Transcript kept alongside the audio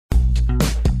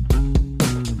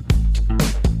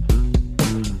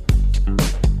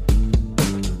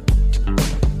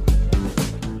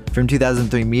From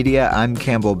 2003 Media, I'm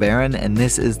Campbell Barron, and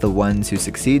this is The Ones Who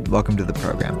Succeed. Welcome to the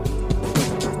program.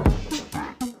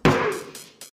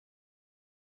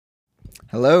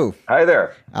 Hello. Hi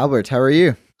there. Albert, how are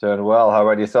you? Doing well. How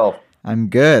about yourself? I'm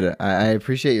good. I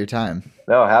appreciate your time.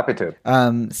 No, happy to.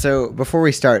 So before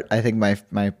we start, I think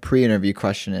my pre-interview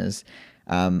question is,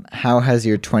 how has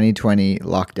your 2020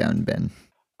 lockdown been?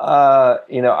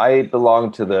 I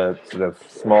belong to the sort of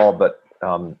small but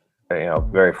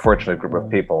very fortunate group of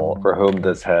people for whom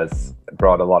this has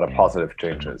brought a lot of positive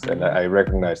changes. And I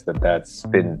recognize that that's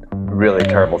been a really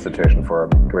terrible situation for a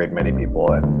great many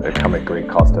people and it come at great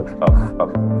cost of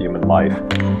human life.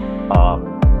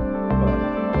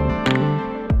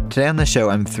 Today on the show,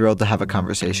 I'm thrilled to have a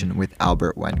conversation with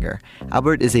Albert Wenger.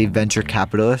 Albert is a venture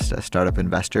capitalist, a startup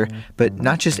investor, but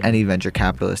not just any venture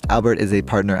capitalist. Albert is a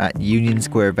partner at Union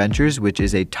Square Ventures, which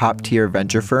is a top-tier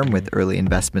venture firm with early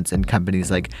investments in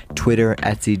companies like Twitter,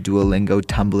 Etsy, Duolingo,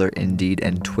 Tumblr, Indeed,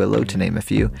 and Twillo, to name a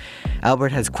few.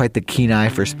 Albert has quite the keen eye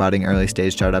for spotting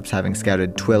early-stage startups, having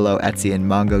scouted Twillo, Etsy, and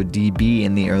MongoDB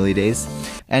in the early days.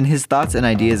 And his thoughts and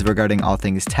ideas regarding all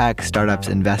things tech, startups,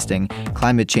 investing,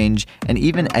 climate change, and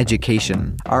even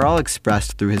education are all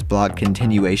expressed through his blog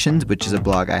Continuations, which is a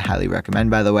blog I highly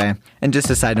recommend, by the way. And just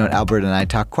a side note, Albert and I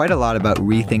talk quite a lot about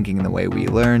rethinking the way we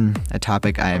learn, a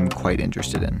topic I am quite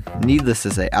interested in. Needless to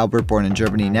say, Albert, born in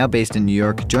Germany, now based in New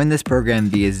York, joined this program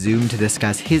via Zoom to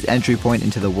discuss his entry point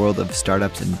into the world of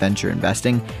startups and venture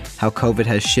investing, how COVID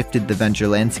has shifted the venture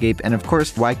landscape, and of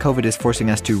course, why COVID is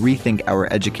forcing us to rethink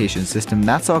our education system.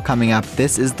 That's all coming up.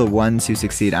 This is The Ones Who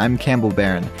Succeed. I'm Campbell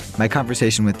Barron. My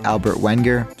conversation with Albert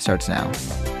Wenger starts now.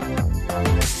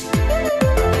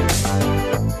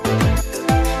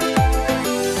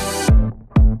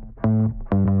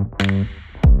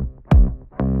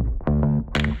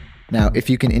 Now, if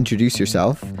you can introduce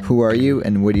yourself, who are you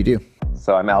and what do you do?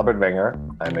 So I'm Albert Wenger.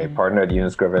 I'm a partner at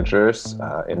Union Square Ventures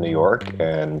in New York,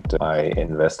 and I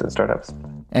invest in startups.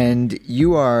 And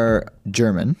you are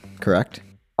German, correct?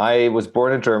 I was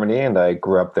born in Germany and I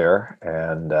grew up there,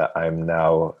 and I'm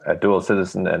now a dual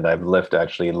citizen, and I've lived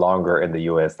actually longer in the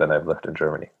US than I've lived in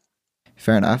Germany.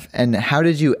 Fair enough. And how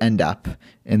did you end up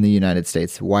in the United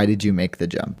States? Why did you make the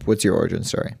jump? What's your origin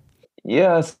story?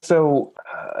 Yeah, so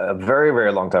a very,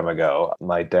 very long time ago,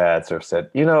 my dad sort of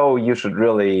said, you should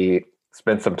really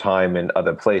spend some time in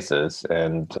other places.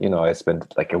 And, I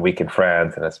spent like a week in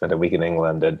France and I spent a week in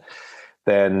England. And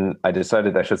then I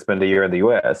decided I should spend a year in the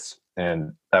US,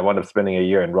 and I wound up spending a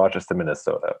year in Rochester,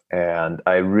 Minnesota. And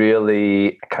I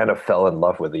really kind of fell in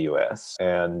love with the US.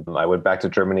 And I went back to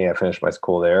Germany, I finished my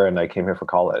school there, and I came here for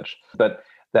college. But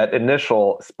that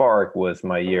initial spark was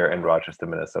my year in Rochester,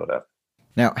 Minnesota.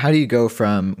 Now, how do you go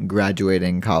from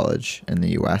graduating college in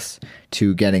the US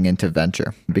to getting into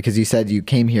venture? Because you said you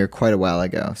came here quite a while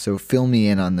ago. So fill me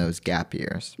in on those gap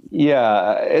years.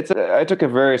 Yeah, I took a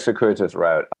very circuitous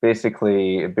route.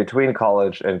 Basically, between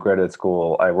college and graduate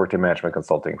school, I worked in management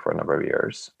consulting for a number of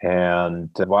years. And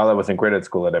while I was in graduate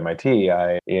school at MIT,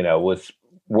 I was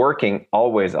working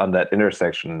always on that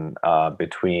intersection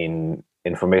between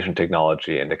information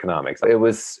technology and economics. It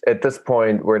was, at this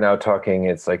point, we're now talking,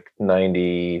 it's like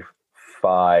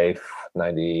 95,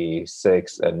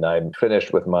 96, and I'm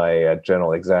finished with my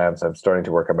general exams. I'm starting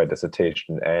to work on my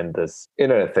dissertation, and this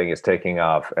internet thing is taking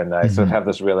off. And I sort of have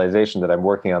this realization that I'm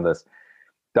working on this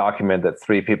document that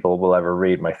 3 people will ever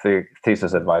read, my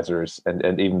thesis advisors,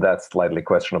 and even that's slightly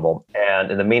questionable.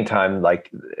 And in the meantime, like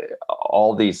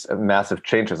all these massive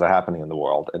changes are happening in the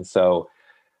world. And so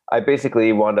I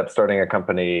basically wound up starting a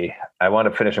company. I wound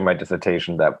up finishing my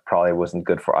dissertation that probably wasn't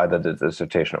good for either the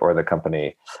dissertation or the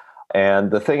company.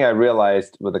 And the thing I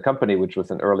realized with the company, which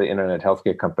was an early internet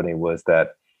healthcare company, was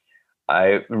that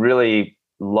I really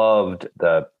loved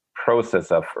the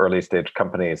process of early stage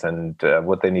companies and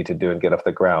what they need to do and get off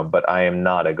the ground, but I am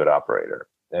not a good operator.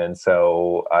 And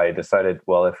so I decided,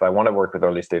 well, if I want to work with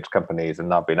early stage companies and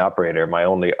not be an operator, my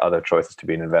only other choice is to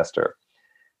be an investor.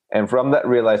 And from that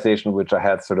realization, which I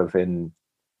had sort of in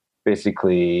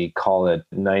basically call it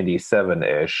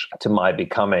 97-ish, to my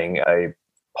becoming a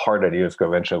part of Union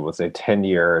Square Venture was a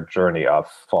 10-year journey of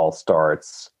false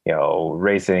starts,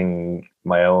 racing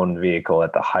my own vehicle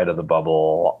at the height of the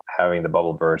bubble, having the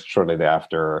bubble burst shortly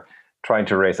thereafter, trying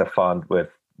to raise a fund with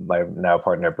my now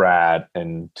partner Brad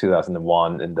in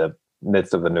 2001 in the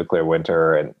midst of the nuclear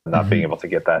winter and not being able to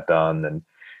get that done. And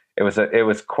it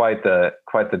was quite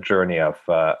the journey of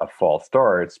false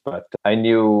starts, but I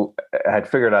had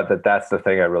figured out that that's the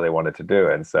thing I really wanted to do.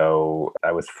 And so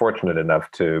I was fortunate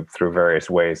enough to, through various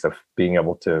ways of being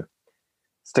able to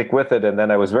stick with it. And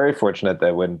then I was very fortunate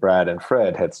that when Brad and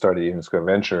Fred had started Union Square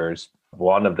Ventures,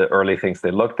 One of the early things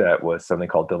they looked at was something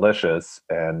called Delicious.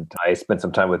 And I spent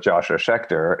some time with Joshua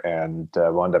Schechter and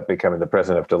wound up becoming the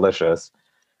president of Delicious.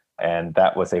 And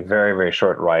that was a very, very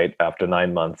short ride. After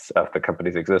 9 months of the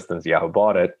company's existence, Yahoo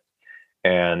bought it.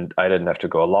 And I didn't have to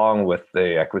go along with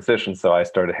the acquisition. So I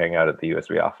started hanging out at the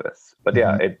USB office. But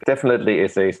yeah, it definitely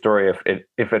is a story of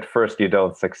if at first you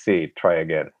don't succeed, try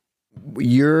again.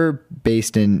 You're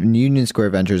based in Union Square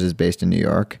Ventures is based in New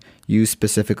York. You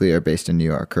specifically are based in New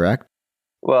York, correct?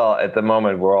 Well, at the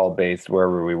moment, we're all based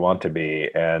wherever we want to be.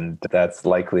 And that's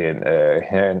likely an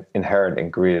inherent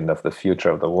ingredient of the future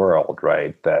of the world,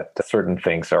 right? That certain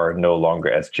things are no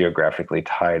longer as geographically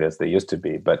tied as they used to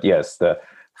be. But yes, the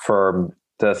firm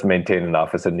does maintain an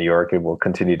office in New York. It will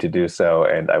continue to do so.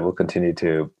 And I will continue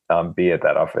to be at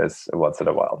that office once in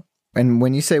a while. And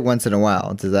when you say once in a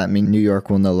while, does that mean New York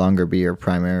will no longer be your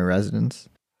primary residence?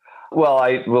 Well,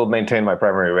 I will maintain my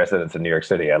primary residence in New York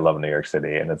City. I love New York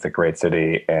City, and it's a great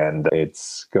city, and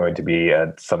it's going to be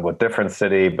a somewhat different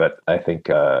city, but I think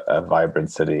a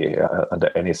vibrant city under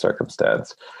any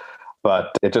circumstance.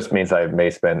 But it just means I may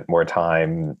spend more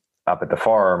time up at the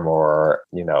farm or,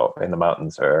 in the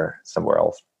mountains or somewhere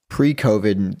else.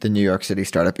 Pre-COVID, the New York City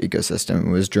startup ecosystem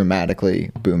was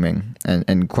dramatically booming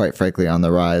and quite frankly on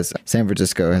the rise. San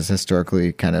Francisco has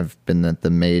historically kind of been the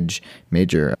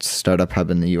major startup hub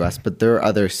in the US, but there are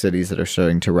other cities that are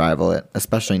starting to rival it,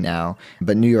 especially now.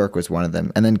 But New York was one of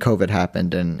them. And then COVID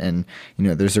happened and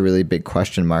there's a really big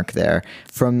question mark there.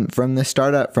 From a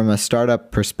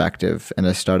startup perspective and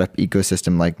a startup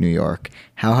ecosystem like New York,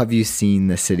 how have you seen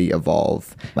the city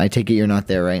evolve? I take it you're not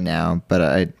there right now,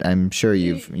 but I'm sure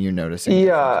you're noticing.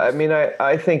 Yeah, I mean,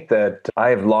 I think that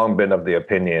I've long been of the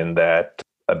opinion that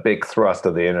a big thrust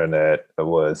of the internet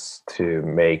was to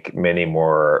make many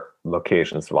more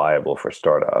locations viable for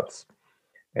startups.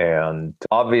 And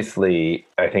obviously,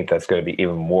 I think that's going to be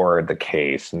even more the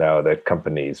case now that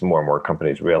more and more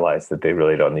companies realize that they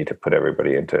really don't need to put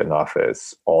everybody into an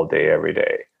office all day, every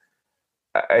day.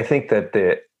 I think that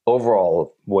the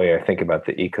overall way I think about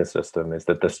the ecosystem is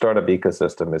that the startup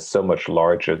ecosystem is so much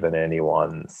larger than any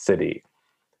one city.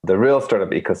 The real startup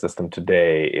ecosystem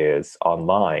today is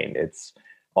online. It's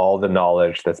all the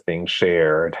knowledge that's being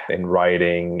shared in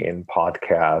writing, in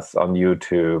podcasts, on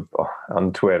YouTube,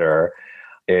 on Twitter.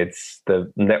 It's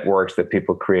the networks that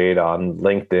people create on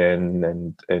LinkedIn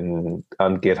and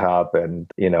on GitHub and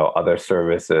other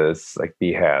services like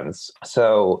Behance.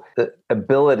 So the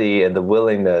ability and the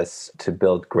willingness to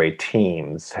build great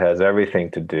teams has everything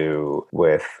to do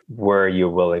with where you're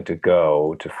willing to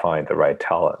go to find the right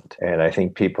talent. And I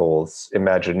think people's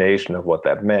imagination of what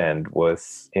that meant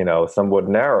was somewhat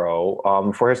narrow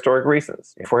for historic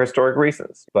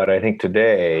reasons. But I think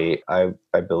today I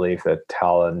believe that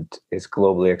talent is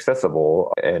globally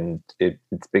accessible, and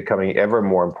it's becoming ever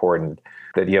more important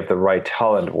that you have the right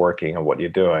talent working on what you're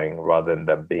doing rather than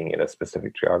them being in a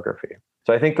specific geography.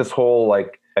 So I think this whole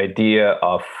idea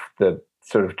of the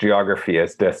sort of geography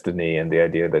as destiny and the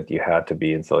idea that you had to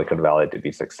be in Silicon Valley to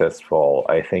be successful,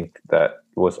 I think that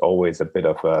was always a bit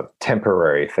of a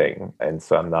temporary thing. And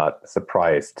so I'm not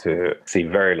surprised to see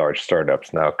very large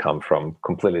startups now come from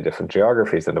completely different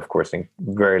geographies. And of course,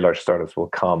 very large startups will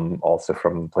come also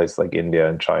from places like India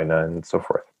and China and so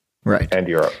forth. Right. And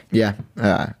Europe. Yeah,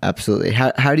 absolutely.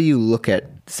 How do you look at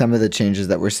some of the changes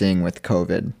that we're seeing with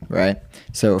COVID, right?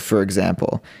 So, for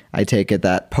example, I take it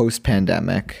that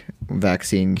post-pandemic,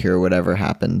 vaccine cure, whatever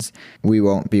happens, we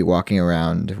won't be walking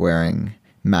around wearing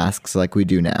masks like we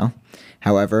do now.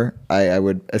 However, I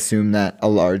would assume that a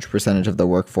large percentage of the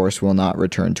workforce will not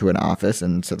return to an office,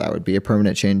 and so that would be a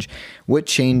permanent change. What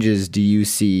changes do you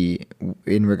see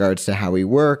in regards to how we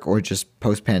work or just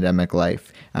post-pandemic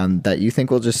life that you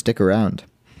think will just stick around?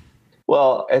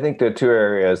 Well, I think there are two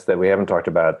areas that we haven't talked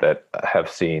about that have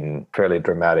seen fairly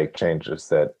dramatic changes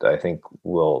that I think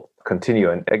will continue.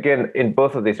 And again, in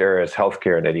both of these areas,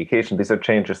 healthcare and education, these are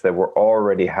changes that were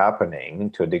already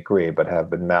happening to a degree, but have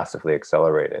been massively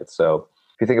accelerated. So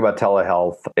if you think about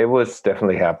telehealth, it was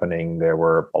definitely happening. There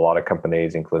were a lot of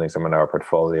companies, including some in our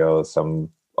portfolio, some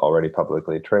already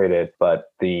publicly traded,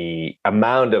 but the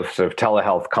amount of sort of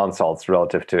telehealth consults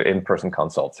relative to in-person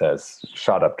consults has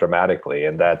shot up dramatically.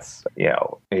 And that's,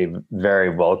 a very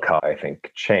welcome, I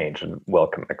think, change and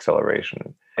welcome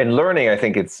acceleration. In learning, I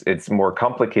think it's more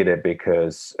complicated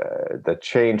because the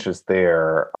changes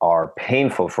there are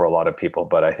painful for a lot of people,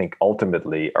 but I think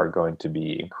ultimately are going to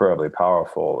be incredibly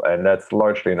powerful. And that's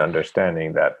largely an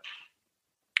understanding that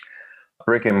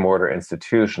brick and mortar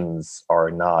institutions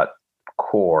are not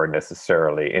core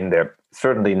necessarily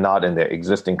certainly not in their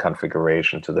existing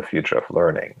configuration to the future of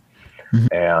learning.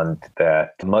 and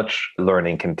that much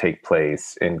learning can take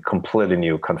place in completely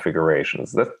new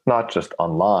configurations. That's not just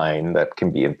online, that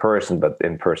can be in person, but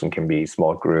in person can be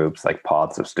small groups, like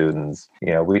pods of students.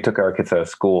 We took our kids out of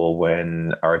school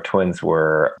when our twins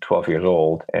were 12 years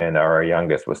old and our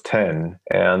youngest was 10,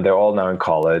 and they're all now in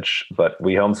college, but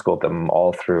we homeschooled them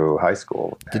all through high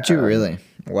school. Did you really?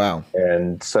 Wow.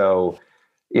 And so,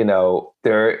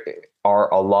 there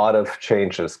are a lot of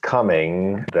changes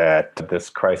coming that this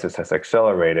crisis has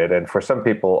accelerated. And for some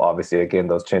people, obviously, again,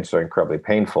 those changes are incredibly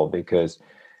painful because,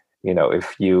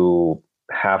 if you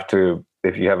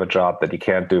have a job that you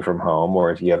can't do from home,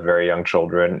 or if you have very young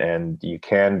children and you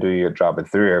can do your job in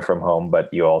theory from home,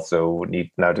 but you also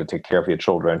need now to take care of your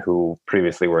children who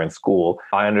previously were in school.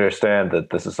 I understand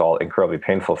that this is all incredibly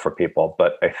painful for people,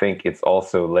 but I think it's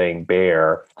also laying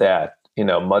bare that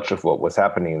much of what was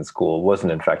happening in school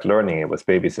wasn't in fact learning, it was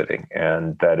babysitting.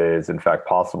 And that is in fact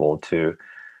possible to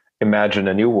imagine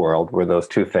a new world where those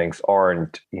two things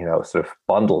aren't, sort of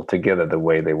bundled together the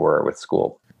way they were with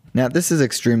school. Now, this is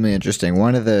extremely interesting.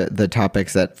 One of the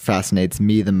topics that fascinates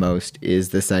me the most is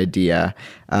this idea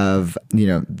of,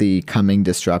 the coming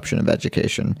disruption of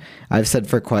education. I've said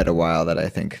for quite a while that I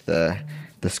think the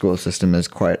school system is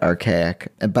quite archaic.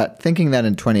 But thinking that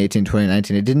in 2018,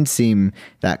 2019, it didn't seem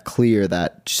that clear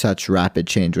that such rapid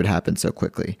change would happen so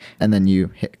quickly. And then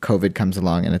COVID comes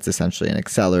along and it's essentially an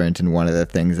accelerant. And one of the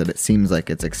things that it seems like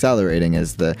it's accelerating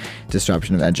is the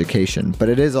disruption of education. But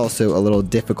it is also a little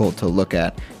difficult to look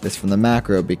at this from the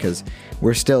macro because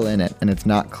we're still in it. And it's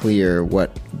not clear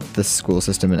what the school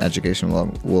system and education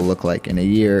will look like in a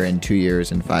year, in 2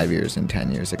 years, in 5 years, in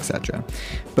 10 years, etc.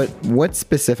 But what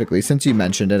specifically, since you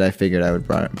mentioned it, I figured I would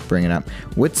bring it up.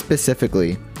 What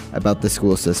specifically about the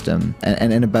school system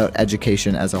and about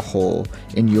education as a whole,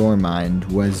 in your mind,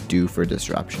 was due for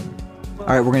disruption? All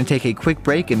right, we're going to take a quick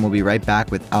break and we'll be right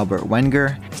back with Albert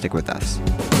Wenger. Stick with us.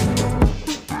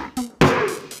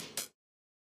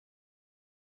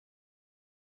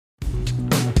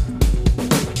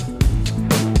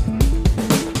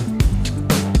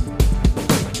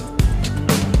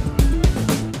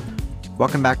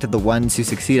 Welcome back to The Ones Who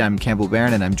Succeed. I'm Campbell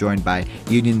Barron, and I'm joined by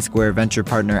Union Square venture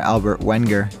partner Albert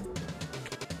Wenger.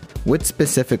 What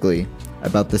specifically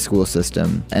about the school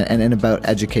system and about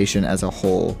education as a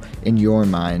whole, in your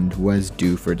mind, was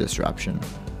due for disruption?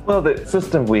 Well, the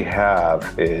system we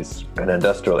have is an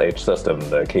industrial age system,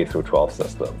 the K through 12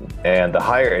 system. And the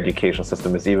higher education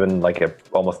system is even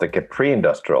almost like a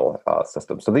pre-industrial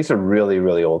system. So these are really,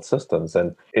 really old systems.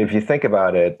 And if you think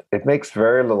about it, it makes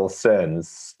very little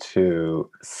sense to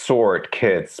sort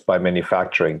kids by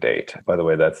manufacturing date. By the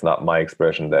way, that's not my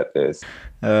expression. That is,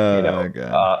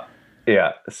 God.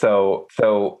 Yeah. So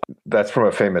that's from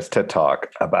a famous TED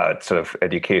Talk about sort of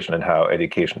education and how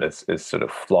education is sort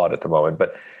of flawed at the moment.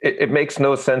 But it makes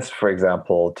no sense, for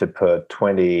example, to put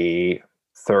 20,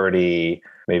 30,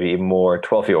 maybe even more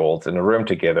 12-year-olds in a room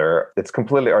together. It's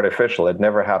completely artificial. It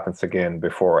never happens again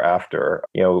before or after.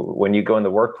 When you go in the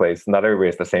workplace, not everybody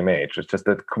is the same age. It's just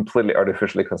a completely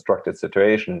artificially constructed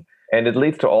situation. And it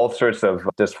leads to all sorts of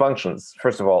dysfunctions.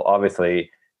 First of all, obviously,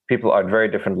 people are at very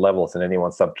different levels in any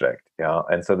one subject.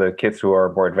 And so the kids who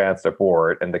are more advanced are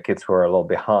bored, and the kids who are a little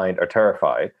behind are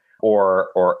terrified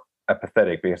or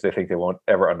apathetic because they think they won't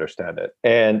ever understand it.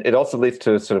 And it also leads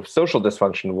to sort of social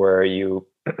dysfunction where you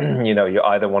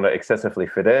either want to excessively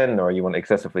fit in, or you want to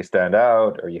excessively stand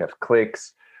out, or you have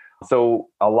cliques. So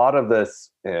a lot of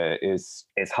this is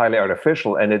highly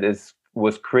artificial, and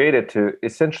was created to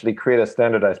essentially create a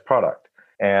standardized product.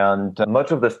 And much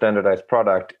of the standardized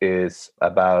product is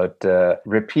about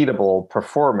repeatable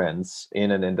performance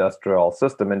in an industrial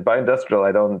system. And by industrial,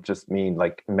 I don't just mean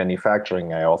like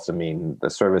manufacturing. I also mean the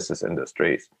services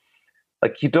industries.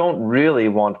 Like, you don't really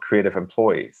want creative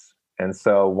employees. And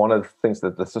so one of the things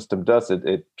that the system does,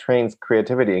 it trains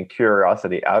creativity and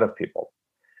curiosity out of people.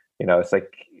 It's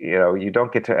like, you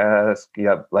don't get to ask,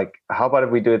 like, how about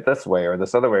if we do it this way or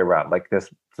this other way around? Like,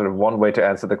 there's sort of one way to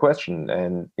answer the question.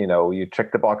 And, you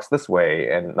check the box this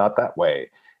way and not that way.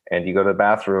 And you go to the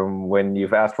bathroom when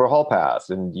you've asked for a hall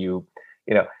pass. And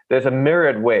there's a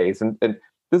myriad ways. And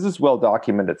this is well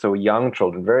documented. So young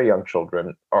children, very young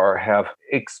children, have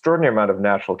extraordinary amount of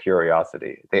natural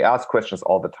curiosity. They ask questions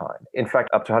all the time. In fact,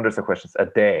 up to hundreds of questions a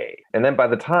day. And then by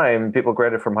the time people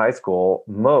graduate from high school,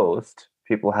 most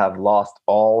people have lost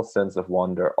all sense of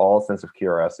wonder, all sense of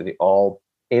curiosity, all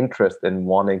interest in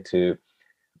wanting to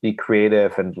be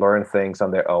creative and learn things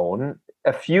on their own.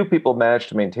 A few people manage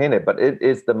to maintain it, but it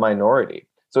is the minority.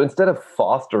 So instead of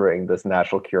fostering this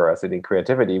natural curiosity and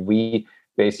creativity, we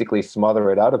basically smother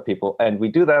it out of people. And we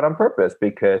do that on purpose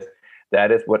because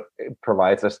that is what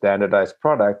provides a standardized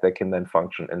product that can then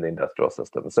function in the industrial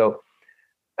system. So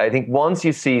I think once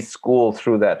you see school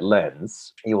through that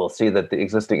lens, you will see that the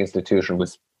existing institution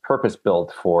was purpose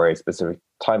built for a specific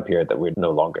time period that we're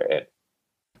no longer in.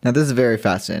 Now, this is very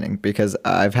fascinating because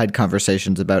I've had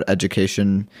conversations about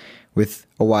education with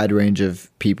a wide range of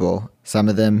people, some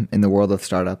of them in the world of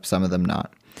startups, some of them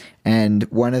not. And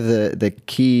one of the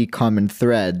key common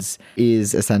threads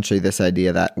is essentially this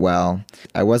idea that, well,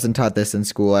 I wasn't taught this in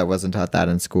school, I wasn't taught that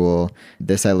in school,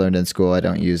 this I learned in school, I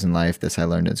don't use in life, this I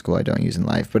learned in school, I don't use in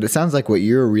life. But it sounds like what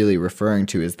you're really referring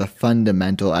to is the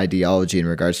fundamental ideology in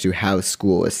regards to how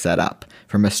school is set up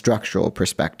from a structural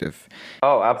perspective.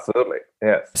 Oh, absolutely.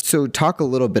 Yes. So talk a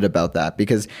little bit about that,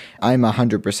 because I'm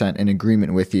 100% in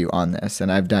agreement with you on this.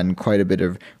 And I've done quite a bit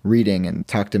of reading and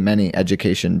talked to many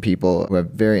education people who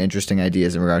have very interesting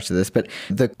ideas in regards to this. But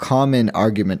the common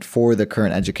argument for the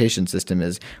current education system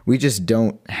is we just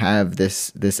don't have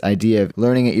this idea of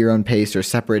learning at your own pace or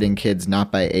separating kids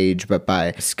not by age, but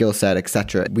by skill set,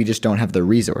 etc. We just don't have the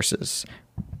resources.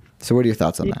 So what are your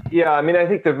thoughts on that? Yeah, I mean, I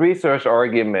think the research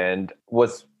argument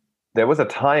there was a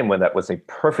time when that was a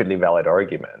perfectly valid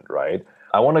argument, right?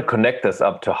 I want to connect this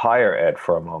up to higher ed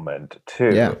for a moment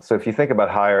too. Yeah. So if you think about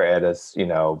higher ed as,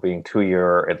 being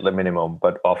 2-year at the minimum,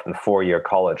 but often 4-year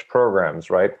college programs,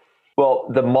 right? Well,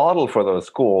 the model for those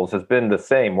schools has been the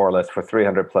same more or less for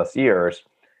 300 plus years.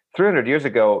 300 years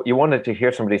ago, you wanted to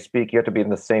hear somebody speak, you had to be in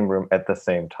the same room at the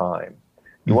same time.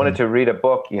 You wanted to read a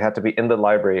book, you had to be in the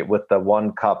library with the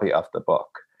one copy of the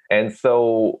book. And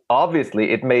so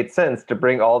obviously it made sense to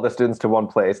bring all the students to one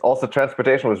place. Also,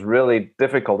 transportation was really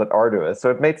difficult and arduous. So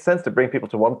it made sense to bring people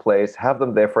to one place, have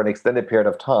them there for an extended period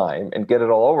of time, and get it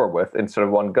all over with in sort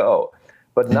of one go.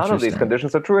 But none of these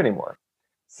conditions are true anymore.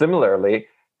 Similarly,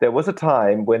 there was a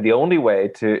time when the only way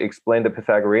to explain the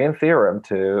Pythagorean theorem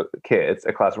to kids,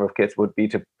 a classroom of kids, would be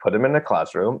to put them in a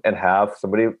classroom and have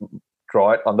somebody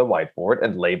draw it on the whiteboard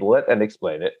and label it and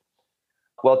explain it.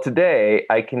 Well, today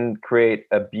I can create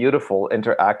a beautiful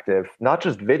interactive, not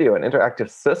just video, an interactive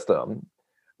system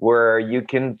where you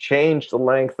can change the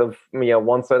length of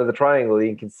one side of the triangle.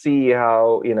 You can see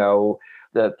how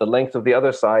the length of the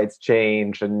other sides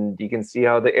change, and you can see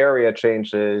how the area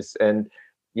changes, and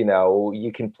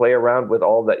you can play around with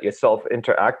all that yourself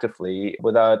interactively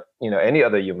without any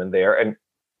other human there. And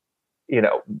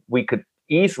we could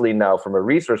easily now, from a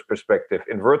research perspective,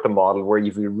 invert the model where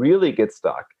if you really get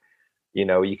stuck,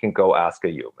 you can go ask a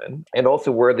human. And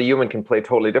also where the human can play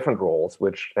totally different roles,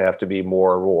 which have to be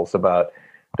more rules about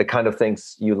the kind of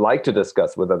things you like to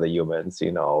discuss with other humans,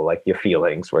 like your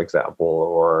feelings, for example,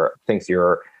 or things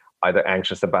you're either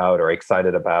anxious about or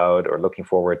excited about or looking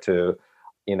forward to,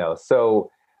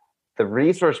 So the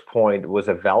research point was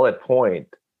a valid point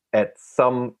at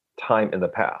some time in the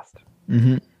past.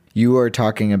 Mm-hmm. You are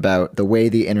talking about the way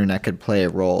the internet could play a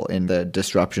role in the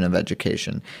disruption of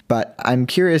education. But I'm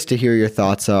curious to hear your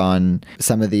thoughts on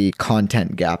some of the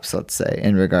content gaps, let's say,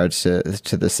 in regards to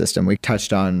the system. We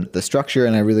touched on the structure,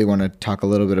 and I really want to talk a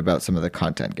little bit about some of the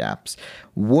content gaps.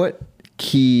 What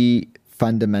key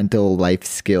fundamental life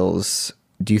skills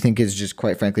do you think is just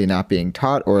quite frankly not being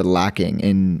taught or lacking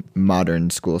in modern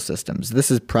school systems? This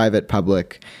is private,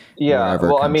 public, wherever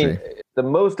country. I mean, the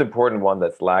most important one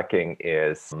that's lacking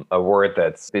is a word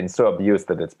that's been so abused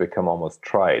that it's become almost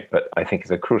trite, but I think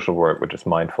is a crucial word, which is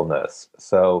mindfulness.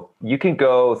 So you can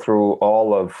go through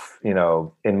all of,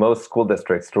 in most school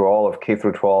districts, through all of K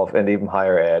through 12 and even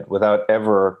higher ed without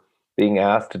ever being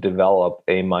asked to develop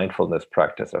a mindfulness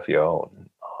practice of your own.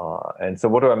 And so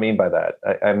what do I mean by that?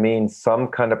 I mean some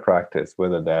kind of practice,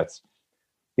 whether that's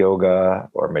yoga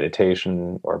or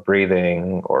meditation or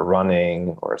breathing or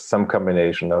running or some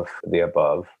combination of the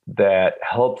above, that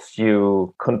helps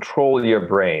you control your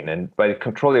brain. And by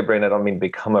control your brain, I don't mean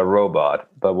become a robot,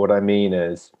 but what I mean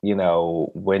is,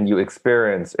 when you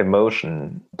experience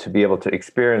emotion, to be able to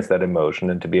experience that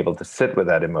emotion and to be able to sit with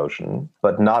that emotion,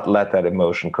 but not let that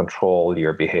emotion control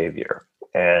your behavior.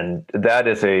 And that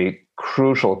is a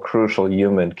crucial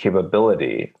human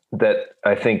capability that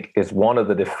I think is one of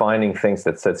the defining things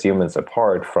that sets humans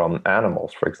apart from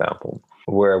animals, for example,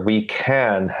 where we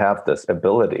can have this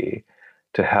ability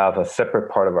to have a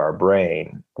separate part of our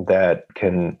brain that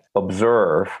can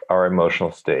observe our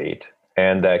emotional state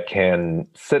and that can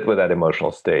sit with that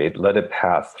emotional state, let it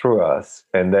pass through us,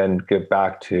 and then get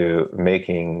back to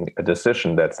making a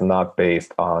decision that's not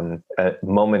based on a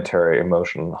momentary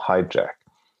emotional hijack.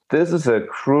 This is a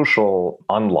crucial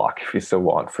unlock, if you so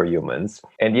want, for humans.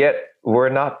 And yet we're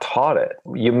not taught it.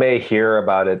 You may hear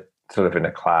about it sort of in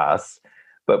a class,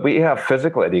 but we have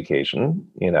physical education,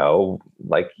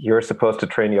 like you're supposed to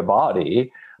train your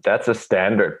body, That's a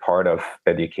standard part of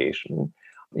education.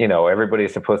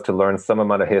 Everybody's supposed to learn some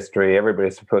amount of history.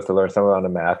 Everybody's supposed to learn some amount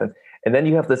of math. And then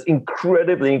you have this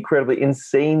incredibly,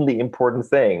 insanely important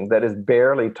thing that is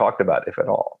barely talked about, if at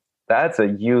all. That's a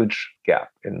huge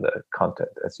gap in the content,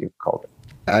 as you called it.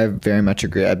 I very much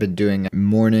agree. I've been doing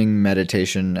morning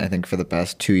meditation, I think, for the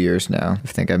past 2 years now. I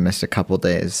think I missed a couple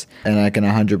days. And I can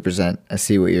 100%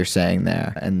 see what you're saying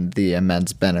there and the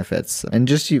immense benefits.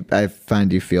 And I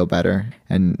find you feel better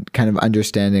and kind of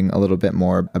understanding a little bit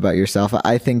more about yourself.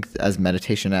 I think as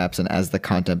meditation apps and as the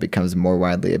content becomes more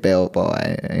widely available,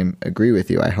 I agree with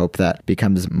you. I hope that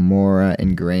becomes more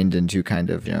ingrained into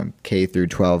kind of, K through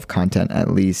 12 content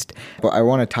at least. But I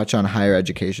want to touch on higher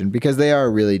education because they are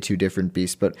really two different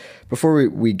beasts. But before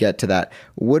we get to that,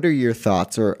 what are your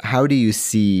thoughts, or how do you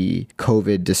see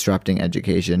COVID disrupting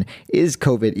education? Is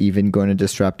COVID even going to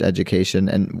disrupt education?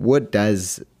 And what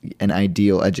does an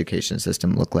ideal education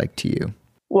system look like to you?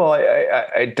 Well,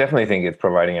 I definitely think it's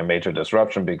providing a major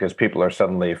disruption because people are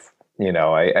suddenly,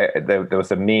 there was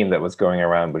a meme that was going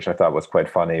around, which I thought was quite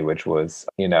funny, which was,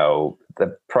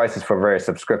 the prices for various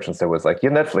subscriptions. There was like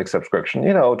your Netflix subscription,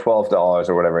 $12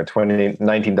 or whatever,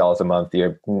 $19 a month,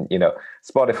 your,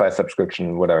 Spotify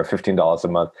subscription, whatever, $15 a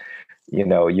month,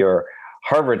 your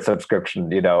Harvard subscription,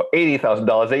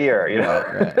 $80,000 a year,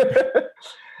 Right.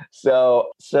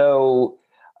 So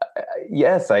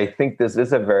yes, I think this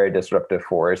is a very disruptive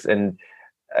force. And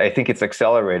I think it's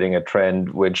accelerating a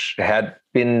trend which had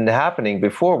been happening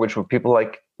before, which were people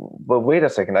like, well, wait a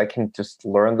second, I can just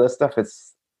learn this stuff.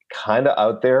 It's kind of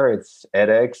out there. It's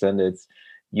edX and it's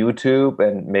YouTube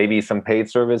and maybe some paid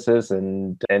services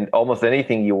and almost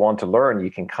anything you want to learn,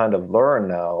 you can kind of learn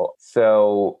now.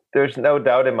 So there's no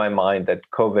doubt in my mind that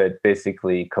COVID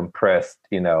basically compressed,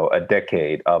 a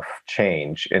decade of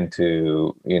change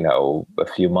into, a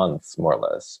few months, more or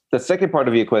less. The second part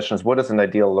of your question is, what does an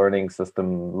ideal learning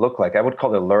system look like? I would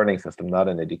call it a learning system, not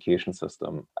an education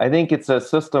system. I think it's a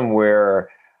system where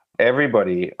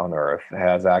everybody on Earth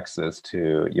has access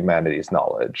to humanities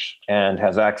knowledge and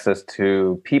has access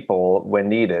to people when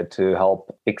needed to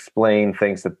help explain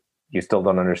things that you still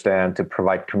don't understand, to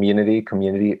provide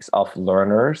communities of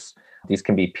learners. These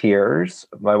can be peers.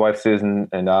 My wife, Susan,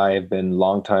 and I have been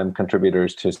longtime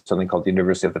contributors to something called the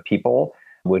University of the People,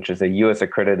 which is a US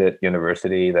accredited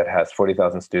university that has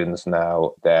 40,000 students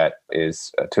now, that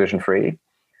is tuition free.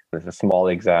 There's a small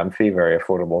exam fee, very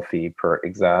affordable fee per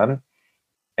exam.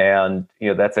 And,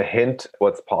 that's a hint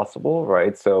what's possible,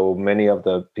 right? So many of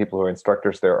the people who are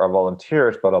instructors there are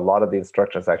volunteers, but a lot of the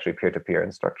instruction is actually peer-to-peer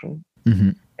instruction.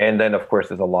 Mm-hmm. And then, of course,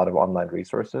 there's a lot of online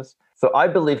resources. So I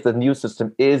believe the new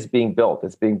system is being built.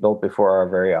 It's being built before our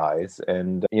very eyes.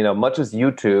 And, much as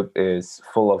YouTube is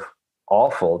full of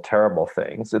awful, terrible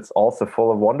things, it's also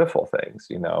full of wonderful things.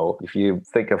 If you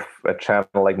think of a channel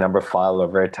like Numberphile or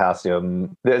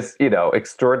Veritasium, there's,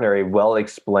 extraordinary,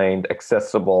 well-explained,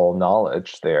 accessible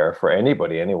knowledge there for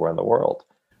anybody anywhere in the world.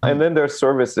 And then there's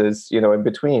services, in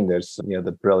between. There's,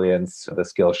 the Brilliance, the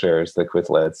Skillshares, the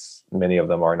Quizlets. Many of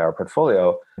them are in our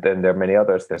portfolio. Then there are many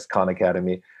others. There's Khan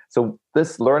Academy. So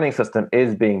this learning system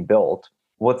is being built.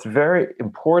 What's very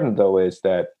important, though, is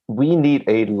that we need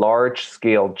a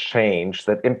large-scale change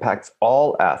that impacts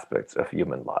all aspects of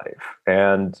human life.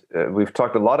 And we've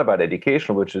talked a lot about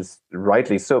education, which is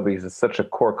rightly so because it's such a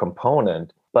core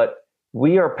component. But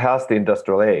we are past the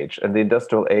industrial age, and the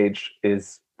industrial age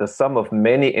is the sum of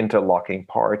many interlocking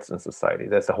parts in society.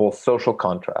 There's a whole social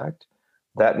contract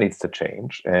that needs to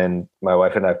change. And my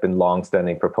wife and I have been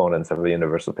long-standing proponents of a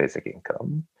universal basic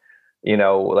income.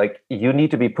 You need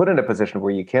to be put in a position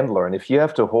where you can learn. If you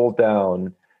have to hold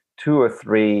down 2 or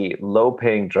 3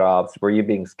 low-paying jobs where you're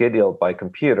being scheduled by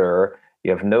computer, you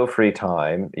have no free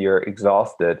time, you're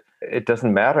exhausted, it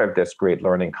doesn't matter if there's great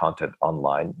learning content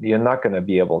online. You're not going to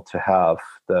be able to have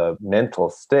the mental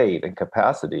state and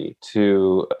capacity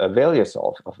to avail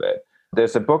yourself of it.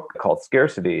 There's a book called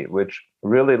Scarcity, which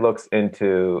really looks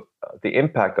into the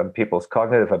impact on people's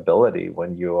cognitive ability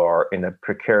when you are in a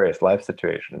precarious life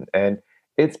situation. And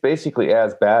it's basically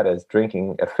as bad as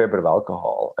drinking a fair bit of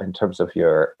alcohol in terms of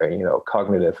your,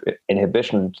 cognitive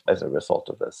inhibition as a result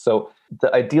of this. So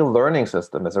the ideal learning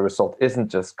system as a result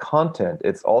isn't just content,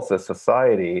 it's also a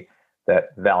society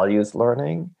that values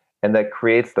learning and that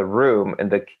creates the room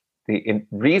and the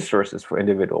resources for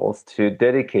individuals to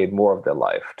dedicate more of their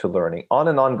life to learning on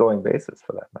an ongoing basis,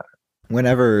 for that matter.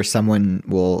 whenever someone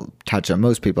will touch on,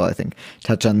 most people I think,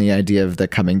 touch on the idea of the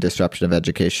coming disruption of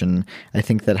education, I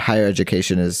think that higher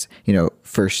education is,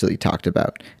 firstly talked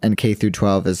about, and K through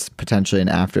 12 is potentially an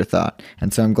afterthought.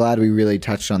 And so I'm glad we really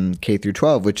touched on K through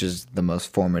 12, which is the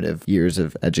most formative years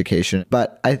of education.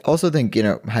 But I also think,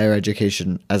 higher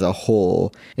education as a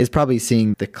whole is probably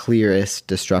seeing the clearest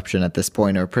disruption at this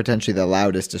point, or potentially the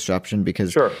loudest disruption,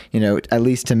 because, Sure. At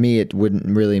least to me, it wouldn't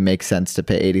really make sense to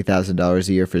pay $80,000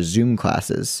 a year for Zoom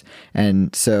classes.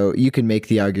 And so you can make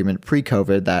the argument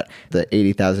pre-COVID that the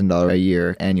 $80,000 a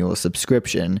year annual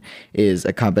subscription is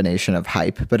a combination of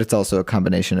hype, but it's also a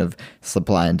combination of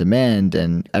supply and demand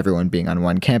and everyone being on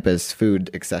one campus, food,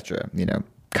 etc.,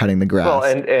 cutting the grass. Well,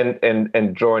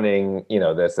 and joining,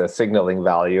 there's a signaling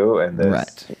value, and there's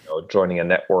Right. Joining a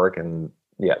network, and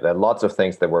there are lots of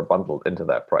things that were bundled into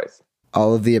that price.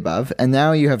 All of the above. And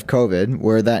now you have COVID,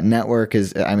 where that network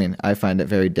is, I find it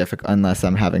very difficult, unless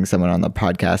I'm having someone on the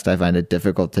podcast, I find it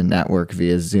difficult to network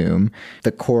via Zoom.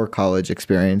 The core college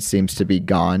experience seems to be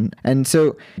gone. And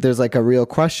so there's like a real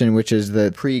question, which is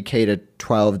the pre-K to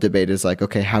 12 debate is like,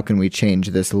 okay, how can we change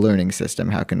this learning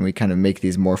system? How can we kind of make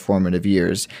these more formative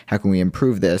years? How can we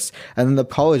improve this? And then the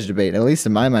college debate, at least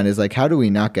in my mind, is like, how do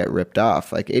we not get ripped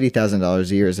off? Like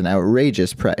 $80,000 a year is an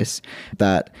outrageous price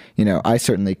that, I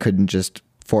certainly couldn't just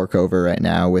fork over right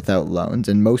now without loans,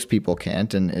 and most people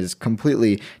can't, and is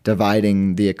completely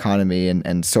dividing the economy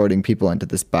and sorting people into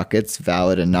this buckets,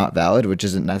 valid and not valid, which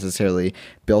isn't necessarily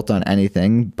built on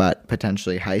anything but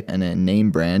potentially hype and a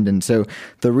name brand. And so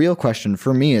the real question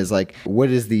for me is like, what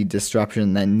is the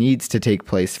disruption that needs to take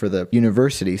place for the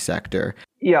university sector?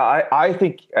 Yeah, I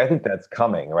think that's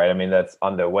coming, right? I mean, that's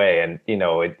underway, and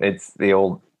it's the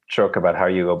old joke about how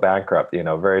you go bankrupt,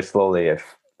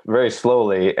 very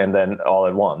slowly and then all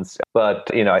at once.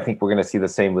 But, I think we're going to see the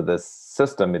same with this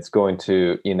system. It's going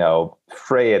to,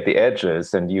 fray at the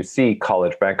edges, and you see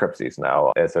college bankruptcies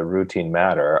now as a routine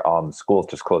matter, schools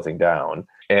just closing down,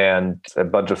 and a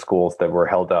bunch of schools that were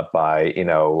held up by,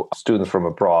 students from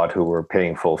abroad who were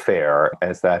paying full fare.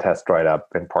 As that has dried up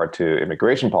in part to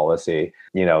immigration policy,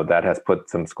 that has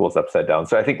put some schools upside down.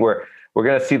 So I think we're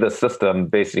going to see the system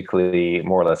basically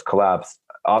more or less collapse.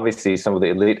 Obviously, some of the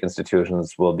elite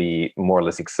institutions will be more or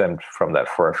less exempt from that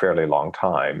for a fairly long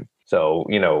time. So,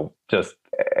 just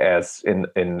as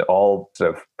in all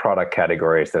sort of product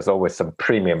categories, there's always some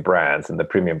premium brands, and the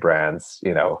premium brands,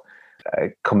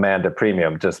 command a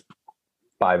premium just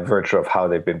by virtue of how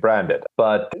they've been branded.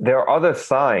 But there are other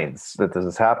signs that this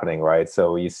is happening, right?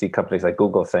 So you see companies like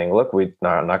Google saying, look, we're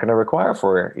not going to require a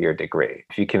 4-year degree.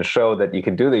 If you can show that you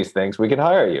can do these things, we can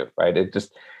hire you, right? It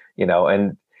just,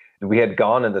 and we had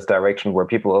gone in this direction where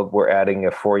people were adding a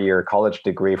 4-year college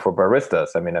degree for baristas.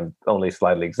 I mean, I'm only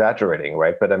slightly exaggerating,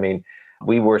 right? But I mean,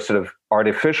 we were sort of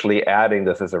artificially adding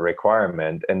this as a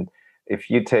requirement. And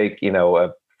if you take, a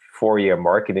 4-year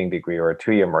marketing degree or a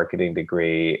 2-year marketing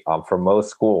degree, for most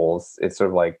schools, it's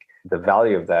sort of like the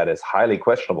value of that is highly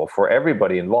questionable for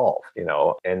everybody involved,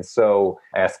 And so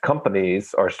as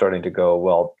companies are starting to go,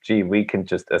 well, gee, we can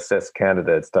just assess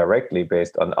candidates directly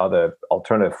based on other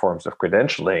alternative forms of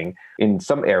credentialing. In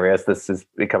some areas, this is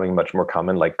becoming much more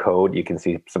common, like code. You can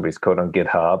see somebody's code on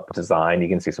GitHub. Design, you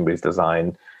can see somebody's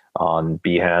design on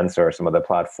Behance or some other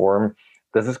platform.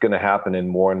 This is going to happen in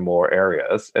more and more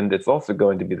areas. And it's also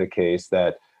going to be the case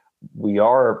that we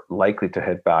are likely to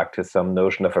head back to some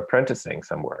notion of apprenticing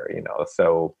somewhere,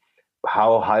 So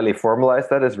how highly formalized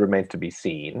that is remains to be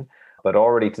seen. But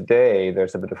already today,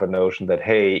 there's a bit of a notion that,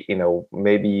 hey,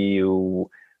 maybe you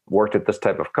worked at this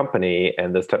type of company,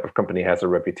 and this type of company has a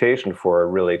reputation for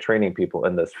really training people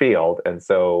in this field. And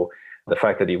so the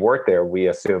fact that you work there, we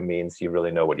assume means you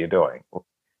really know what you're doing,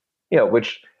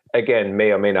 which again, may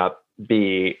or may not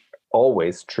be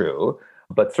always true.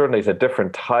 But certainly it's a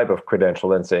different type of credential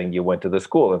than saying you went to the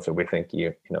school, and so we think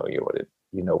you know what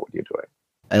you're doing.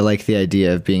 I like the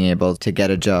idea of being able to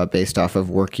get a job based off of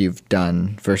work you've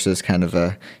done versus kind of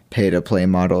a pay-to-play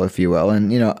model, if you will.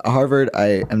 And, Harvard,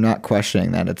 I am not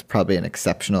questioning that. It's probably an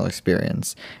exceptional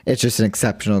experience. It's just an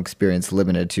exceptional experience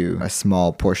limited to a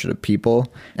small portion of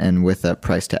people and with a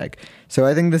price tag. So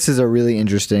I think this is a really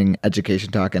interesting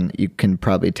education talk, and you can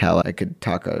probably tell I could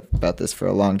talk about this for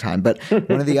a long time. But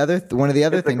one of the other it's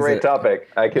things, a great topic.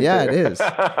 Yeah, it is.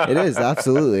 It is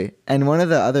absolutely. And one of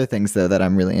the other things though that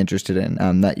I'm really interested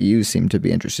in, that you seem to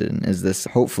be interested in, is this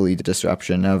hopefully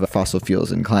disruption of fossil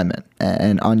fuels and climate.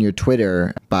 And on your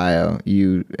Twitter bio,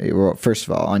 first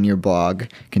of all, on your blog,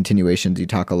 Continuations, you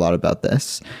talk a lot about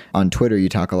this. On Twitter, you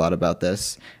talk a lot about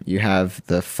this. You have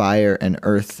the fire and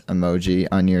earth emoji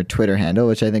on your Twitter handle,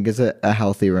 which I think is a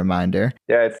healthy reminder.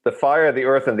 Yeah, it's the fire, the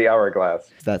earth, and the hourglass.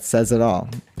 That says it all.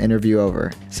 Interview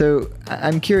over. So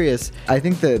I'm curious. I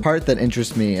think the part that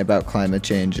interests me about climate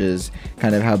change is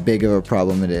kind of how big of a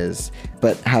problem it is,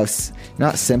 but how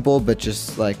not simple, but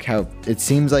just like how it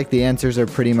seems like the answers are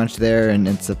pretty much there and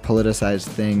it's a politicized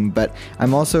thing. But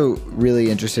I'm also really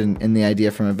interested in the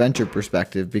idea from a venture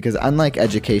perspective, because unlike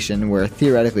education, where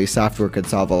theoretically software could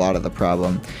solve a lot of the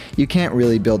problem, you can't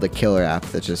really build a killer app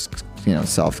that just,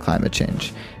 solves climate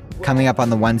change. Coming up on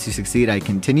The Ones Who Succeed, I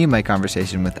continue my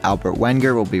conversation with Albert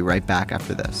Wenger. We'll be right back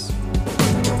after this.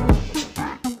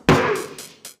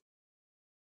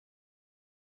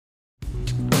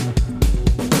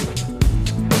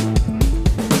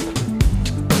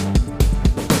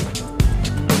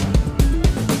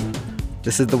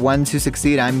 This is The Ones Who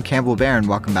Succeed. I'm Campbell Barron.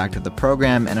 Welcome back to the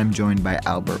program, and I'm joined by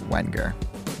Albert Wenger.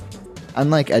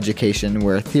 Unlike education,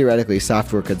 where theoretically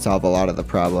software could solve a lot of the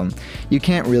problem, you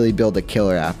can't really build a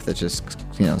killer app that just,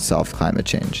 solves climate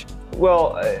change.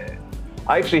 Well,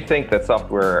 I actually think that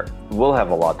software will have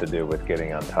a lot to do with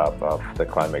getting on top of the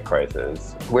climate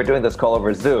crisis. We're doing this call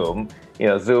over Zoom.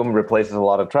 Zoom replaces a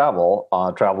lot of travel.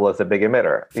 Travel is a big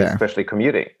emitter, Fair. Especially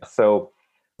commuting. So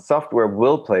software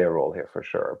will play a role here for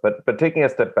sure. But taking a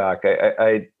step back,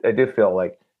 I do feel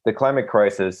like the climate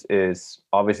crisis is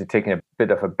obviously taking a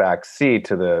bit of a back seat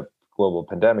to the global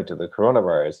pandemic, to the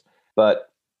coronavirus,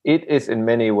 but it is in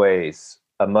many ways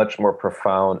a much more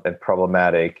profound and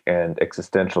problematic and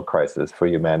existential crisis for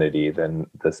humanity than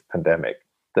this pandemic.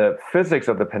 The physics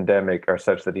of the pandemic are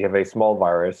such that you have a small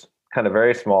virus, kind of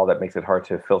very small, that makes it hard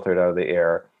to filter it out of the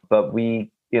air. But we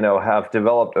have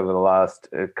developed over the last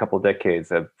couple of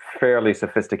decades a fairly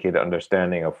sophisticated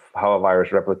understanding of how a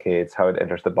virus replicates, how it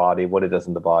enters the body, what it does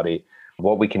in the body,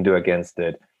 what we can do against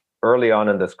it. Early on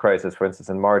in this crisis, for instance,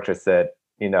 in March, I said,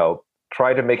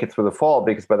 try to make it through the fall,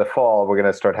 because by the fall, we're going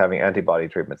to start having antibody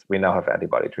treatments. We now have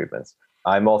antibody treatments.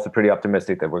 I'm also pretty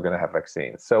optimistic that we're going to have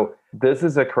vaccines. So this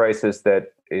is a crisis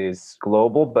that is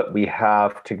global, but we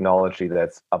have technology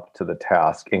that's up to the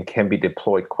task and can be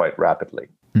deployed quite rapidly.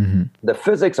 Mm-hmm. The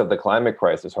physics of the climate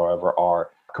crisis, however, are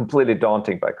completely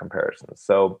daunting by comparison.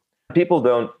 So people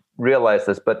don't realize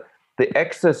this, but the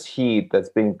excess heat that's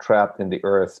being trapped in the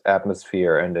Earth's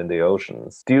atmosphere and in the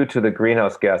oceans due to the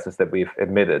greenhouse gases that we've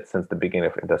emitted since the beginning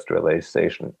of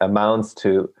industrialization amounts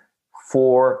to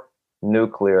 4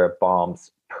 nuclear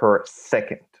bombs per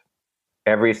second,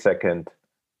 every second,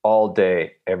 all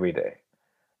day, every day.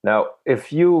 Now,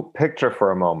 if you picture for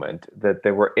a moment that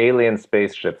there were alien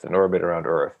spaceships in orbit around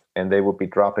Earth, and they would be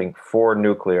dropping 4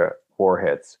 nuclear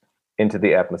warheads into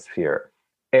the atmosphere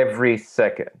every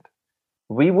second,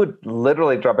 we would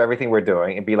literally drop everything we're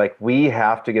doing and be like, we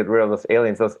have to get rid of those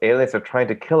aliens. Those aliens are trying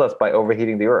to kill us by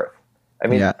overheating the Earth. I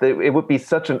mean, It would be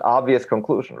such an obvious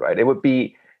conclusion, right? It would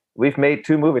be, we've made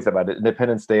 2 movies about it,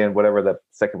 Independence Day and whatever the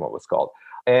second one was called.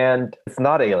 And it's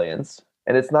not aliens.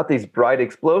 And it's not these bright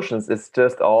explosions. It's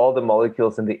just all the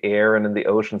molecules in the air and in the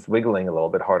oceans wiggling a little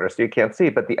bit harder so you can't see.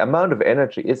 But the amount of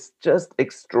energy is just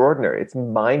extraordinary. It's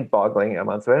mind-boggling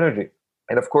amounts of energy.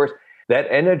 And of course, that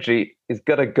energy is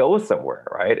going to go somewhere,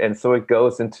 right? And so it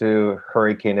goes into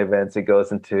hurricane events. It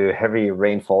goes into heavy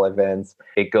rainfall events.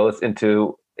 It goes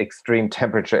into extreme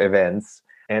temperature events.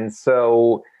 And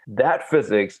so that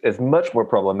physics is much more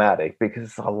problematic because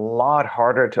it's a lot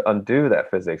harder to undo that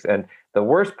physics. And the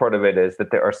worst part of it is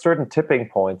that there are certain tipping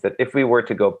points that if we were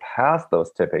to go past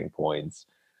those tipping points,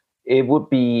 it would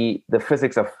be the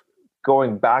physics of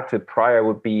going back to prior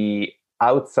would be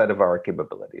outside of our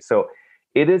capability. So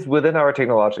it is within our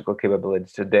technological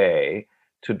capability today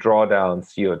to draw down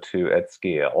CO2 at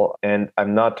scale. And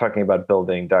I'm not talking about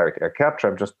building direct air capture.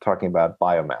 I'm just talking about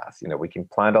biomass. We can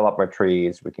plant a lot more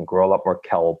trees, we can grow a lot more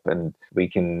kelp, and we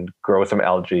can grow some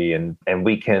algae, and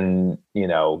we can,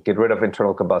 get rid of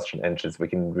internal combustion engines. We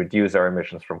can reduce our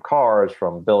emissions from cars,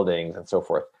 from buildings, and so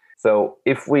forth. So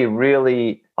if we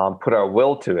really put our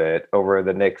will to it over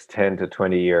the next 10 to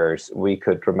 20 years, we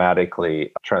could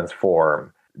dramatically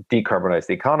decarbonize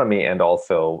the economy and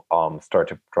also start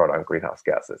to draw down greenhouse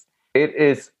gases. It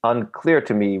is unclear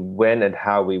to me when and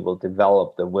how we will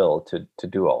develop the will to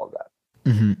do all of that.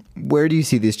 Mm-hmm. Where do you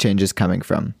see these changes coming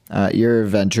from? You're a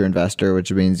venture investor, which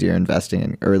means you're investing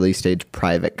in early stage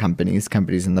private companies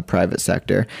in the private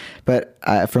sector. But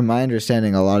from my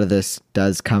understanding, a lot of this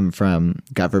does come from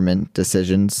government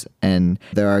decisions, and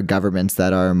there are governments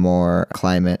that are more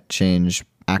climate change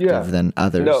active than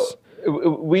others.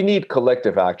 We need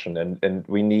collective action and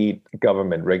we need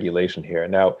government regulation here.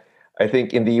 Now, I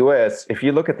think in the US, if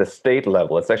you look at the state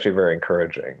level, it's actually very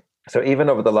encouraging. So even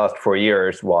over the last 4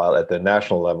 years, while at the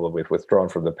national level we've withdrawn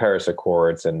from the Paris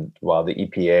Accords, and while the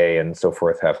EPA and so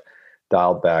forth have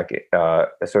dialed back a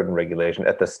certain regulation,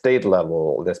 at the state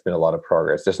level, there's been a lot of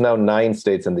progress. There's now 9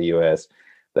 states in the US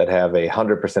that have a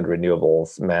 100%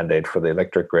 renewables mandate for the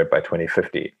electric grid by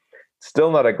 2050.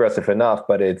 Still not aggressive enough,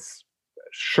 but it's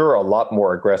sure a lot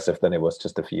more aggressive than it was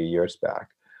just a few years back.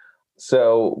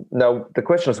 So now the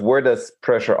question is, where does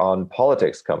pressure on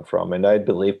politics come from? And I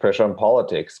believe pressure on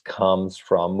politics comes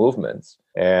from movements.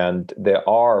 And there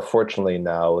are, fortunately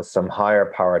now, some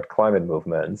higher powered climate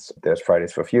movements. There's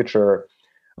Fridays for Future,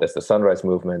 there's the Sunrise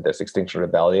Movement, there's Extinction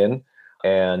Rebellion.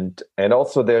 And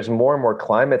also there's more and more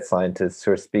climate scientists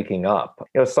who are speaking up.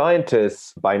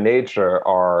 Scientists by nature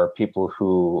are people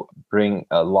who bring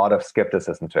a lot of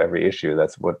skepticism to every issue.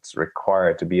 That's what's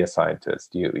required to be a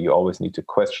scientist. You always need to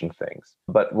question things.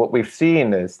 But what we've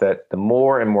seen is that the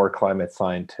more and more climate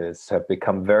scientists have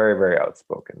become very, very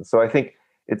outspoken. So I think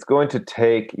it's going to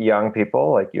take young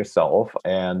people like yourself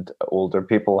and older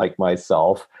people like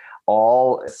myself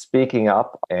all speaking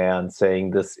up and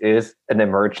saying this is an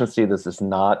emergency, this is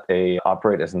not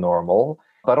operate as normal,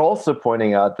 but also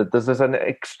pointing out that this is an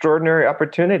extraordinary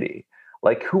opportunity.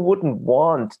 Like, who wouldn't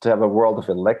want to have a world of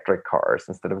electric cars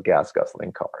instead of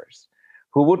gas-guzzling cars?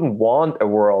 Who wouldn't want a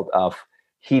world of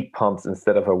heat pumps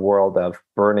instead of a world of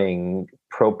burning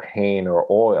propane or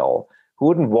oil? Who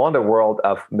wouldn't want a world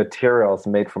of materials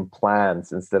made from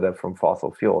plants instead of from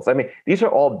fossil fuels? I mean, these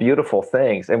are all beautiful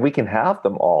things, and we can have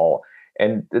them all.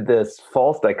 And this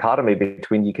false dichotomy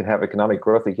between you can have economic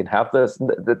growth, you can have this,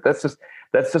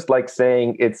 that's just like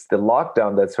saying it's the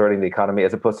lockdown that's hurting the economy,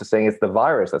 as opposed to saying it's the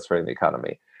virus that's hurting the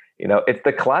economy. It's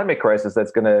the climate crisis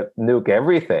that's going to nuke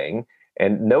everything,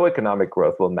 and no economic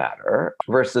growth will matter,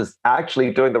 versus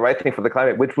actually doing the right thing for the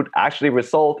climate, which would actually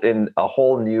result in a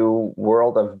whole new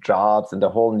world of jobs and a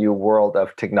whole new world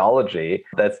of technology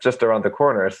that's just around the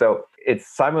corner. So it's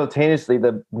simultaneously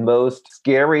the most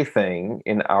scary thing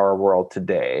in our world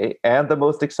today and the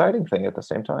most exciting thing at the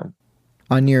same time.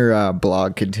 On your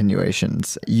blog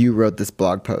Continuations, you wrote this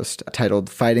blog post titled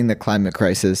 "Fighting the Climate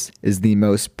Crisis is the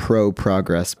Most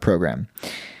Pro-Progress Program."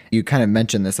 You kind of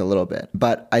mentioned this a little bit,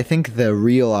 but I think the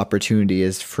real opportunity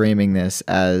is framing this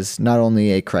as not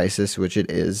only a crisis, which it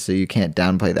is, so you can't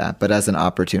downplay that, but as an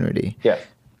opportunity. Yes.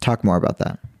 Talk more about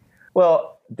that.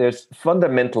 Well, there's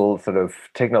fundamental sort of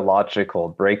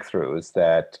technological breakthroughs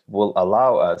that will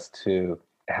allow us to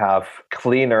have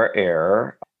cleaner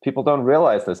air. People don't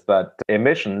realize this, but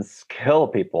emissions kill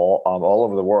people all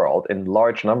over the world in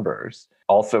large numbers.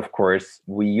 Also, of course,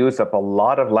 we use up a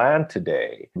lot of land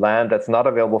today, land that's not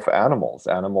available for animals.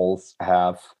 Animals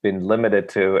have been limited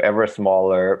to ever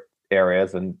smaller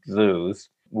areas and zoos.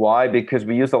 Why? Because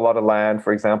we use a lot of land,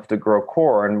 for example, to grow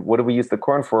corn. What do we use the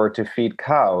corn for? To feed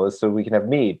cows so we can have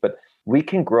meat. But we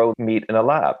can grow meat in a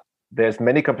lab. There's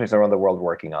many companies around the world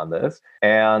working on this.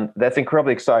 And that's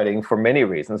incredibly exciting for many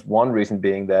reasons. One reason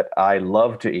being that I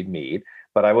love to eat meat,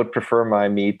 but I would prefer my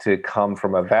meat to come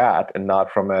from a vat and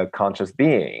not from a conscious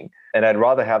being. And I'd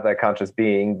rather have that conscious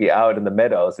being be out in the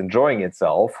meadows enjoying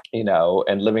itself,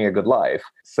 and living a good life.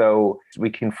 So we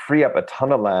can free up a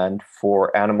ton of land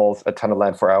for animals, a ton of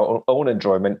land for our own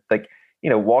enjoyment. Like,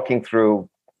 walking through,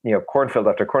 cornfield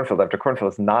after cornfield after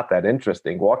cornfield is not that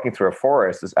interesting. Walking through a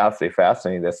forest is absolutely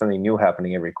fascinating. There's something new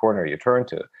happening every corner you turn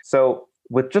to. So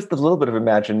with just a little bit of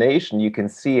imagination, you can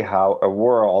see how a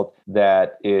world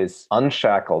that is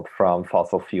unshackled from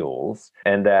fossil fuels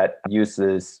and that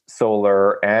uses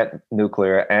solar and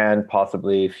nuclear and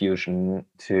possibly fusion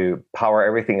to power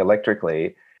everything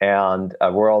electrically, and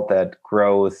a world that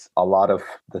grows a lot of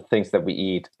the things that we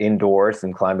eat indoors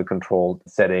in climate-controlled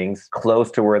settings, close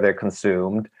to where they're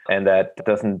consumed, and that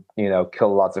doesn't,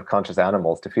 kill lots of conscious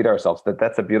animals to feed ourselves,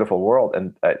 that's a beautiful world.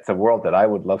 And it's a world that I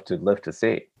would love to live to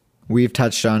see. We've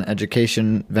touched on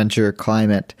education, venture,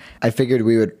 climate. I figured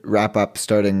we would wrap up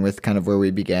starting with kind of where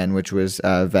we began, which was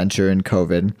venture and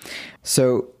COVID.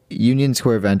 So Union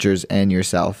Square Ventures and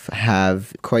yourself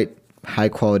have quite high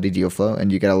quality deal flow,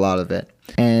 and you get a lot of it.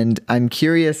 And I'm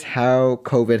curious how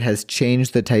COVID has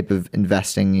changed the type of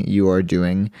investing you are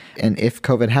doing, and if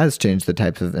COVID has changed the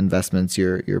types of investments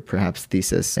your perhaps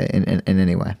thesis in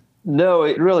any way. No,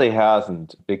 it really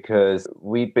hasn't, because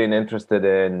we've been interested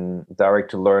in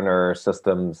direct-to-learner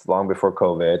systems long before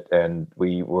COVID, and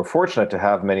we were fortunate to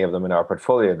have many of them in our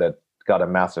portfolio that got a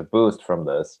massive boost from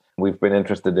this. We've been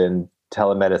interested in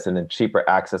telemedicine and cheaper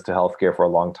access to healthcare for a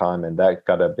long time, and that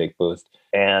got a big boost.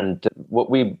 And what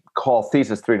we call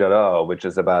Thesis 3.0, which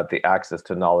is about the access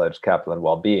to knowledge, capital, and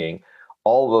well-being,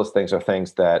 all of those things are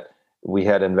things that we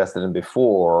had invested in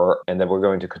before and that we're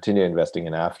going to continue investing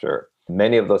in after.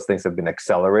 Many of those things have been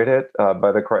accelerated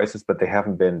by the crisis, but they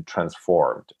haven't been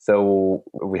transformed. So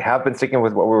we have been sticking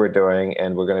with what we were doing,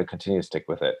 and we're going to continue to stick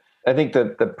with it. I think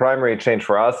that the primary change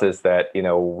for us is that,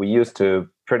 we used to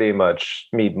pretty much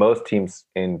meet most teams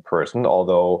in person,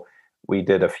 although we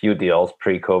did a few deals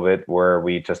pre-COVID where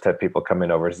we just had people come in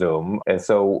over Zoom. And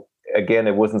so, again,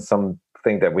 it wasn't something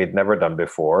that we'd never done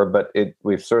before, but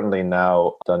we've certainly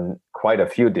now done quite a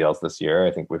few deals this year.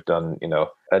 I think we've done,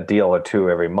 a deal or two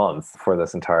every month for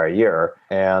this entire year.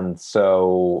 And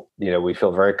so, we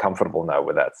feel very comfortable now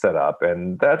with that setup.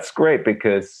 And that's great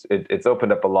because it's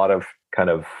opened up a lot of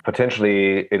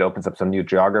potentially it opens up some new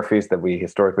geographies that we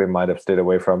historically might have stayed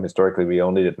away from. Historically, we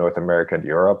only did North America and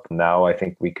Europe. Now I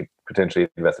think we could potentially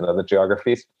invest in other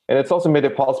geographies. And it's also made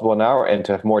it possible on our end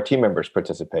to have more team members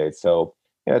participate. So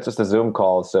it's just a Zoom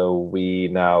call. So we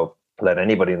now let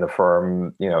anybody in the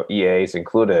firm, EAs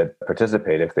included,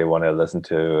 participate if they want to listen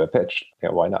to a pitch.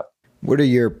 Why not? What are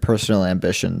your personal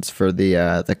ambitions for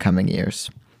the coming years?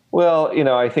 Well,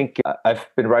 I think I've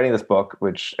been writing this book,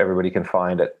 which everybody can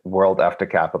find at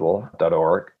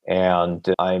worldaftercapital.org.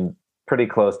 And I'm pretty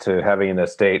close to having in a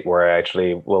state where I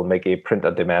actually will make a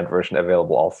print-on-demand version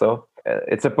available also.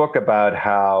 It's a book about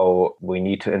how we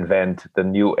need to invent the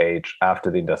new age after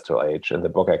the industrial age. In the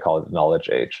book, I call it the knowledge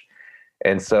age.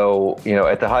 And so,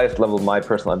 at the highest level, my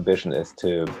personal ambition is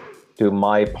to do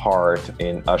my part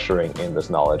in ushering in this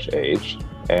knowledge age.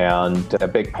 And a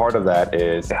big part of that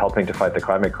is helping to fight the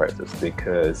climate crisis,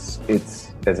 because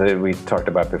it's, as we talked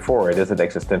about before, it is an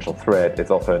existential threat.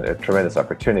 It's also a tremendous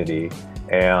opportunity.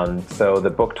 And so the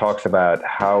book talks about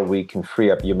how we can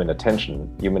free up human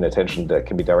attention that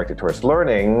can be directed towards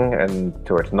learning and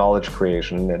towards knowledge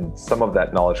creation. And some of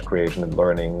that knowledge creation and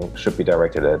learning should be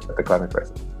directed at the climate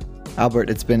crisis. Albert,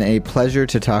 it's been a pleasure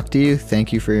to talk to you.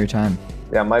 Thank you for your time.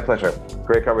 Yeah, my pleasure.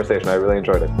 Great conversation. I really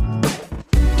enjoyed it.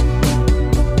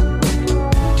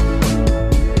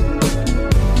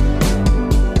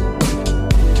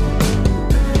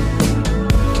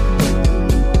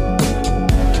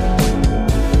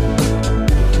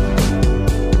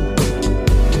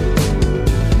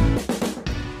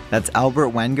 That's Albert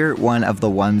Wenger, one of the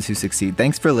ones who succeed.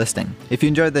 Thanks for listening. If you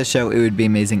enjoyed this show, it would be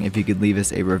amazing if you could leave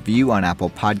us a review on Apple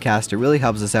Podcast. It really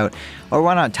helps us out. Or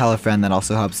why not tell a friend? That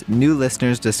also helps new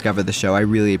listeners discover the show. I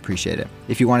really appreciate it.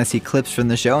 If you want to see clips from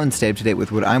the show and stay up to date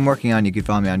with what I'm working on, you can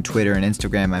follow me on Twitter and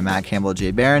Instagram. I'm at Campbell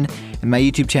J. Barron, and my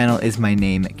YouTube channel is my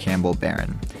name, Campbell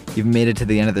Barron. You've made it to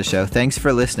the end of the show. Thanks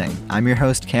for listening. I'm your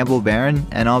host, Campbell Barron,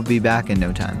 and I'll be back in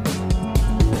no time.